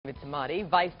Ahmed Samadi,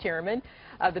 Vice Chairman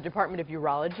of the Department of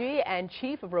Urology and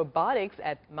Chief of Robotics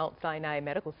at Mount Sinai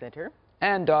Medical Center.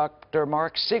 And Dr.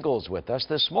 Mark Siegel's with us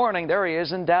this morning. There he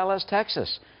is in Dallas,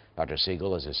 Texas. Dr.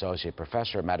 Siegel is Associate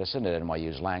Professor of Medicine at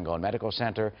NYU's Langone Medical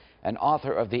Center and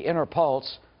author of The Inner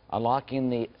Pulse, Unlocking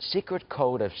the Secret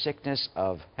Code of Sickness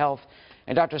of Health.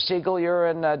 And Dr. Siegel, you're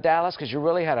in Dallas because you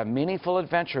really had a meaningful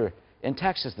adventure in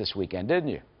Texas this weekend, didn't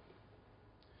you?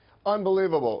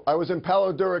 Unbelievable. I was in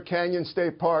Palo Duro Canyon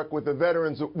State Park with the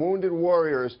veterans, wounded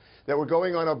warriors that were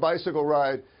going on a bicycle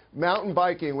ride, mountain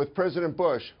biking with President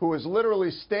Bush, who was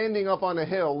literally standing up on a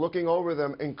hill, looking over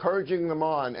them, encouraging them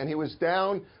on, and he was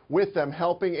down with them,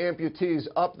 helping amputees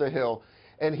up the hill,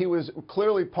 and he was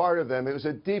clearly part of them. It was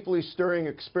a deeply stirring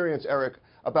experience, Eric,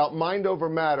 about mind over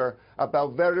matter,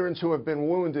 about veterans who have been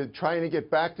wounded, trying to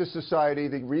get back to society,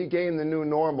 to regain the new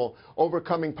normal,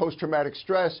 overcoming post-traumatic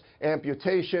stress,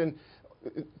 amputation,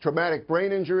 traumatic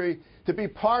brain injury. To be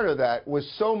part of that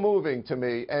was so moving to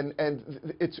me, and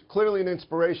it's clearly an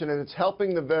inspiration, and it's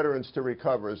helping the veterans to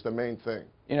recover is the main thing.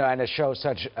 You know, and it shows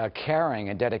such caring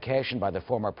and dedication by the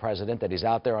former president that he's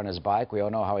out there on his bike. We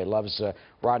all know how he loves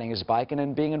riding his bike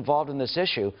and being involved in this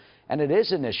issue. And it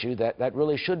is an issue that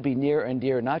really should be near and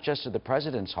dear, not just to the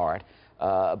president's heart,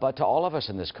 but to all of us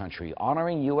in this country,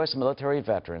 honoring U.S. military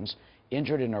veterans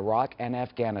injured in Iraq and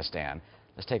Afghanistan.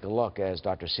 Let's take a look as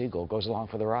Dr. Siegel goes along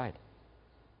for the ride.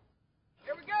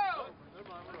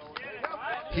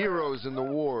 Heroes in the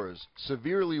wars,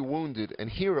 severely wounded, and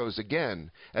heroes again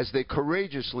as they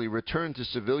courageously return to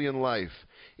civilian life,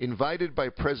 invited by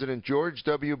President George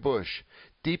W. Bush,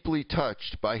 deeply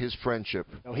touched by his friendship.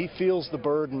 He feels the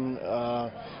burden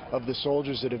of the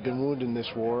soldiers that have been wounded in this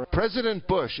war. President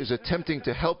Bush is attempting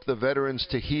to help the veterans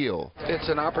to heal. It's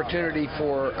an opportunity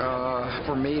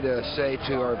for me to say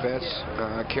to our vets,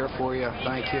 I care for you,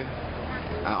 thank you,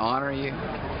 I honor you.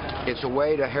 It's a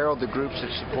way to herald the groups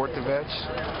that support the vets.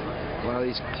 A lot of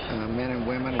these men and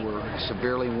women were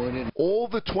severely wounded. All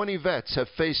the 20 vets have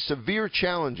faced severe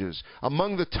challenges.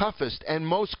 Among the toughest and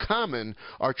most common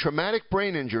are traumatic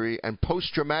brain injury and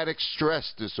post-traumatic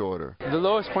stress disorder. The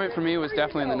lowest point for me was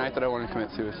definitely the night that I wanted to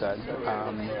commit suicide.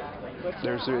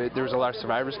 There was a lot of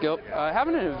survivor's guilt.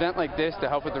 Having an event like this to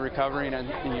help with the recovery, and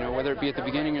you know, whether it be at the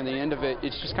beginning or the end of it,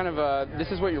 it's just kind of this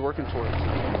is what you're working towards.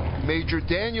 Major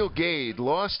Daniel Gade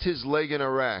lost his leg in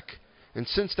Iraq, and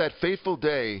since that fateful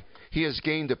day, he has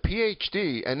gained a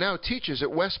Ph.D. and now teaches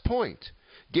at West Point.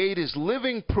 Gade is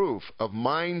living proof of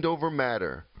mind over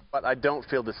matter. But I don't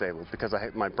feel disabled because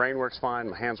my brain works fine,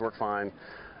 my hands work fine.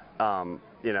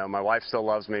 You know, my wife still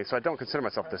loves me, so I don't consider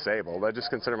myself disabled. I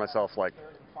just consider myself like,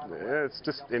 it's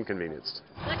just inconvenienced.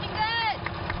 Looking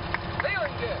good!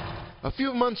 Feeling good! A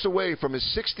few months away from his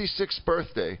 66th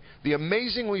birthday, the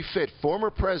amazingly fit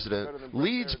former president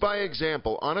leads by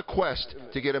example on a quest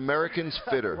to get Americans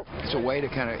fitter. It's a way to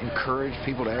kind of encourage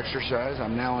people to exercise.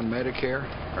 I'm now on Medicare,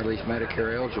 or at least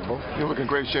Medicare eligible. You look in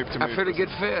great shape to me. I feel a good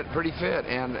fit, pretty fit,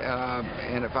 and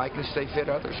if I can stay fit,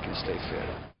 others can stay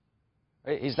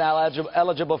fit. He's now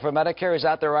eligible for Medicare. He's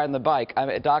out there riding the bike. I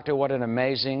mean, Doctor, what an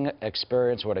amazing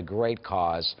experience. What a great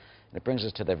cause. And it brings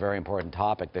us to the very important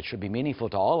topic that should be meaningful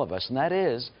to all of us, and that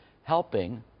is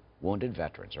helping wounded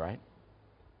veterans, right?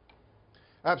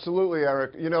 Absolutely,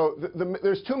 Eric. You know,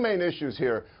 there's two main issues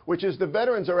here, which is the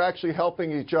veterans are actually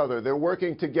helping each other. They're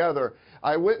working together.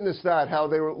 I witnessed that, how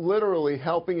they were literally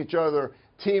helping each other.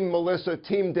 Team Melissa,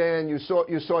 Team Dan, you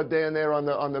saw Dan there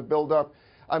on the build-up.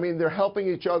 I mean, they're helping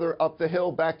each other up the hill,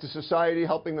 back to society,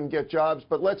 helping them get jobs.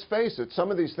 But let's face it,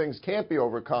 some of these things can't be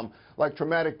overcome, like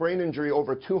traumatic brain injury.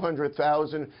 Over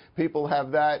 200,000 people have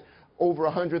that. Over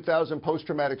 100,000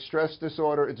 post-traumatic stress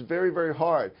disorder. It's very, very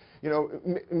hard. You know,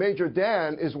 Major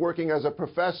Dan is working as a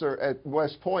professor at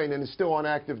West Point and is still on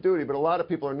active duty, but a lot of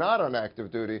people are not on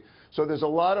active duty. So there's a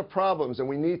lot of problems, and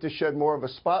we need to shed more of a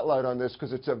spotlight on this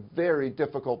because it's a very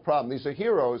difficult problem. These are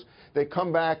heroes. They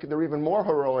come back. They're even more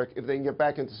heroic if they can get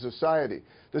back into society.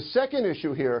 The second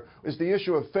issue here is the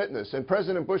issue of fitness, and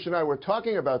President Bush and I were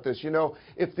talking about this. You know,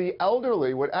 if the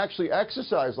elderly would actually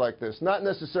exercise like this, not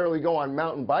necessarily go on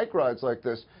mountain bike rides like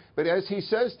this, but as he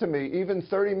says to me, even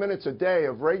 30 minutes a day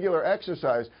of regular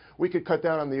exercise, we could cut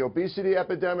down on the obesity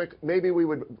epidemic. Maybe we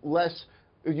would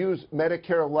use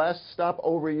Medicare less, stop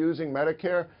overusing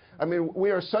Medicare. I mean, we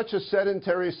are such a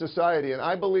sedentary society, and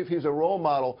I believe he's a role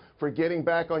model for getting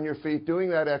back on your feet, doing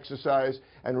that exercise,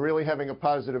 and really having a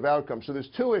positive outcome. So there's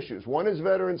two issues. One is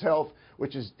veterans' health,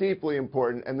 which is deeply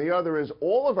important, and the other is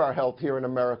all of our health here in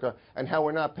America and how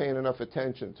we're not paying enough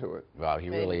attention to it. Well, he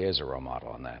really is a role model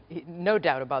on that. No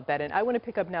doubt about that. And I want to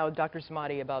pick up now Dr.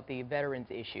 Samadi about the veterans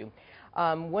issue.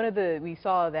 We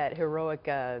saw that heroic,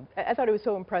 I thought it was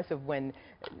so impressive when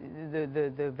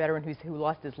the veteran who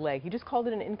lost his leg. He just called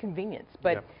it an inconvenience.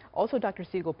 But also Dr.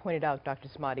 Siegel pointed out, Dr.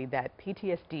 Smati, that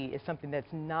PTSD is something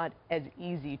that's not as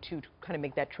easy to kind of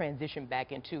make that transition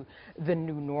back into the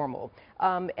new normal.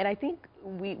 And I think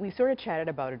we sort of chatted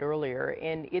about it earlier,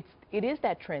 and it is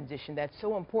that transition that's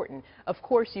so important. Of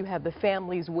course, you have the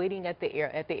families waiting at the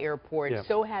airport,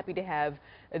 so happy to have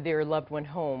their loved one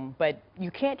home, but you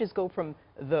can't just go from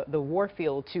the war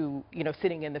field to, you know,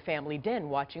 sitting in the family den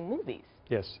watching movies.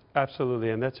 Yes,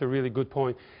 absolutely, and that's a really good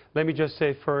point. Let me just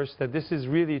say first that this is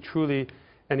really, truly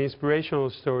an inspirational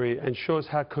story and shows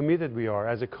how committed we are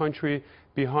as a country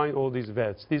behind all these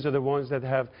vets. These are the ones that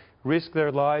have risked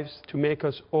their lives to make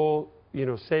us all, you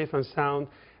know, safe and sound,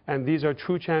 and these are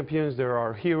true champions. They're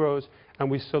our heroes,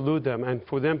 and we salute them. And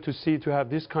for them to have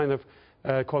this kind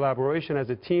of collaboration as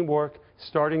a teamwork,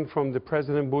 starting from the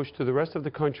President Bush to the rest of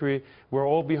the country, we're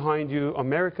all behind you.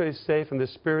 America is safe, and the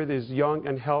spirit is young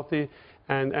and healthy.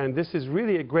 And this is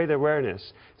really a great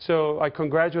awareness. So I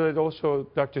congratulate also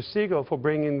Dr. Siegel for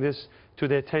bringing this to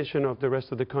the attention of the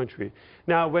rest of the country.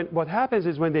 Now, what happens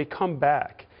is when they come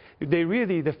back,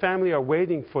 the family are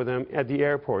waiting for them at the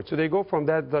airport. So they go from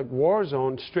that war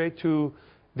zone straight to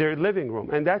their living room.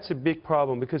 And that's a big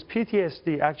problem because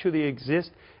PTSD actually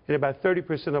exists in about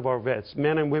 30% of our vets,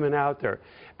 men and women out there.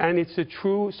 And it's a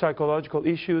true psychological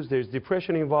issue. There's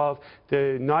depression involved,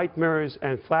 the nightmares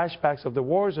and flashbacks of the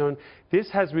war zone. This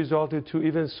has resulted to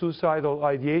even suicidal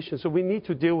ideation. So we need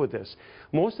to deal with this.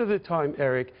 Most of the time,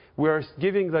 Eric, we're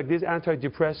giving like these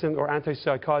antidepressant or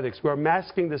antipsychotics. We're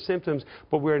masking the symptoms,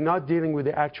 but we're not dealing with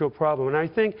the actual problem. And I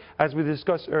think, as we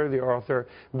discussed earlier, Arthur,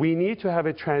 we need to have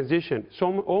a transition,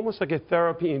 so almost like a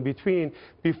therapy in between,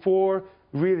 before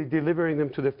really delivering them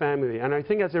to the family. And I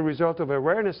think as a result of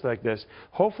awareness like this,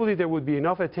 hopefully there would be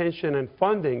enough attention and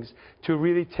fundings to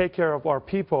really take care of our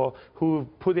people who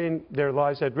put in their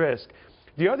lives at risk.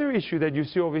 The other issue that you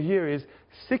see over here is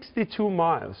 62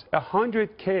 miles,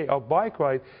 100K of bike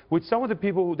ride with some of the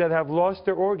people that have lost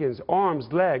their organs, arms,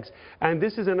 legs. And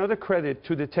this is another credit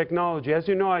to the technology. As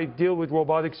you know, I deal with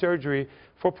robotic surgery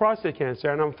for prostate cancer,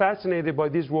 and I'm fascinated by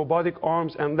these robotic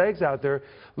arms and legs out there.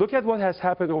 Look at what has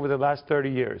happened over the last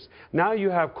 30 years. Now you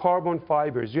have carbon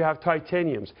fibers, you have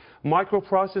titaniums,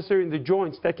 microprocessor in the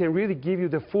joints that can really give you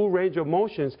the full range of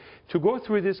motions. To go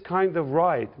through this kind of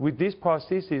ride with these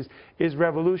prostheses is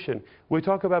revolution. We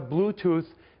talk about Bluetooth,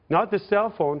 not the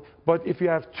cell phone, but if you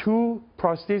have two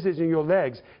prostheses in your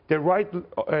legs, the right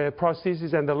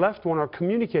prosthesis and the left one are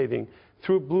communicating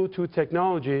through Bluetooth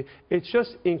technology. It's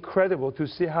just incredible to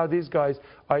see how these guys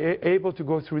are able to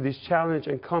go through this challenge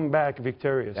and come back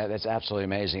victorious. That's absolutely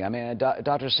amazing. I mean,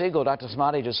 Dr. Siegel, Dr.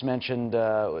 Smati just mentioned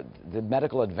the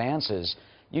medical advances.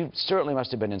 You certainly must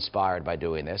have been inspired by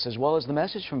doing this, as well as the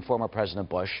message from former President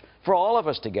Bush for all of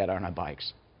us to get on our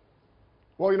bikes.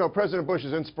 Well, you know, President Bush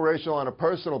is inspirational on a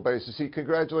personal basis. He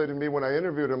congratulated me when I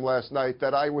interviewed him last night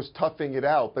that I was toughing it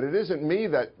out. But it isn't me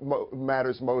that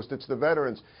matters most, it's the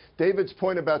veterans. David's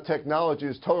point about technology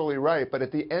is totally right. But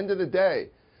at the end of the day,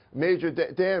 Major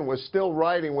Dan was still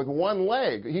riding with one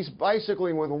leg. He's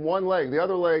bicycling with one leg. The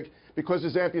other leg, because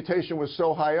his amputation was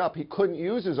so high up, he couldn't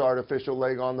use his artificial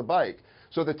leg on the bike.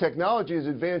 So the technology is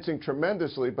advancing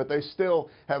tremendously, but they still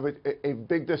have a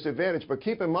big disadvantage. But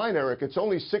keep in mind, Eric, it's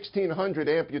only 1,600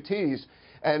 amputees.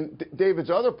 And David's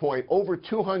other point, over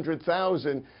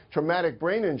 200,000 traumatic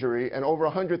brain injury and over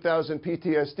 100,000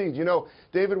 PTSD. You know,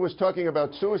 David was talking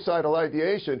about suicidal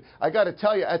ideation. I got to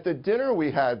tell you, at the dinner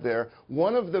we had there,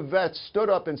 one of the vets stood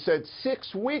up and said,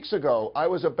 6 weeks ago, I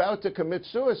was about to commit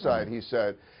suicide, he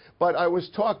said. But I was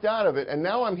talked out of it, and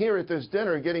now I'm here at this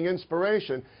dinner getting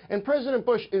inspiration. And President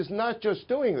Bush is not just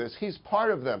doing this, he's part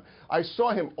of them. I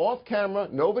saw him off camera,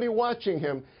 nobody watching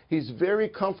him. He's very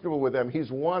comfortable with them.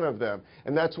 He's one of them.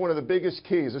 And that's one of the biggest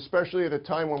keys, especially at a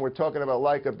time when we're talking about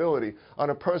likability. On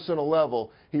a personal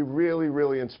level, he really,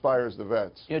 really inspires the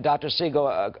vets. You know, Dr.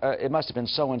 Siegel, it must have been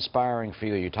so inspiring for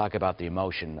you. You talk about the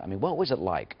emotion. I mean, what was it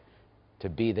like to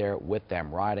be there with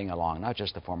them, riding along, not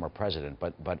just the former president,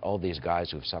 but all these guys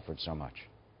who've suffered so much?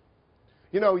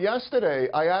 You know, yesterday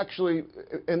I actually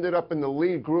ended up in the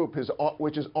lead group,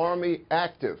 which is Army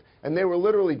Active, and they were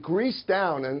literally greased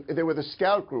down, and they were the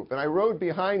scout group, and I rode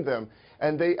behind them,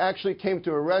 and they actually came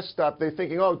to a rest stop. They're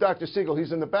thinking, oh, Dr. Siegel,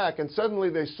 he's in the back, and suddenly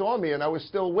they saw me, and I was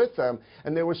still with them,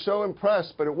 and they were so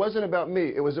impressed, but it wasn't about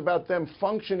me. It was about them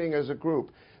functioning as a group,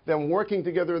 them working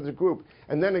together as a group.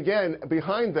 And then again,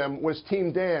 behind them was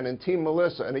Team Dan and Team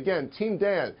Melissa. And again, Team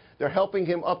Dan, they're helping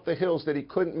him up the hills that he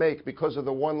couldn't make because of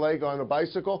the one leg on a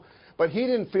bicycle. But he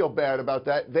didn't feel bad about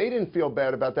that. They didn't feel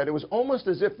bad about that. It was almost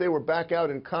as if they were back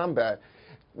out in combat.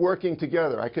 working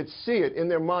together. I could see it in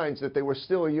their minds that they were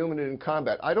still a unit in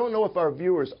combat. I don't know if our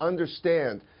viewers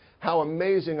understand how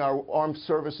amazing our armed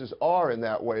services are in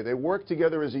that way. They work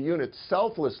together as a unit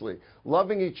selflessly,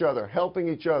 loving each other, helping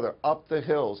each other up the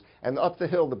hills, and up the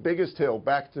hill, the biggest hill,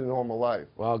 back to normal life.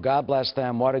 Well, God bless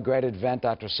them. What a great event,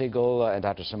 Dr. Siegel and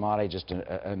Dr. Samadi. Just an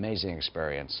amazing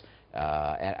experience.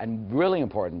 And really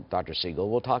important, Dr. Siegel,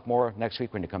 we'll talk more next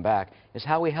week when you come back, is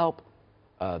how we help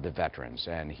the veterans.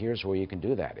 And here's where you can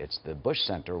do that. It's the Bush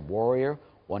Center Warrior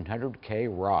 100K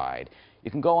Ride. You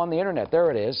can go on the internet.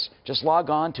 There it is. Just log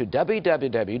on to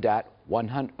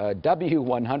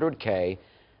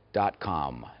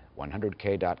w100k.com.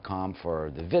 100k.com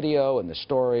for the video and the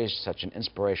stories. Such an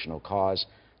inspirational cause,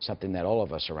 something that all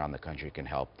of us around the country can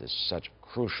help. This is such a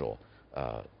crucial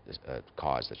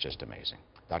cause that's just amazing.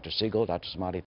 Dr. Siegel, Dr. Samadi,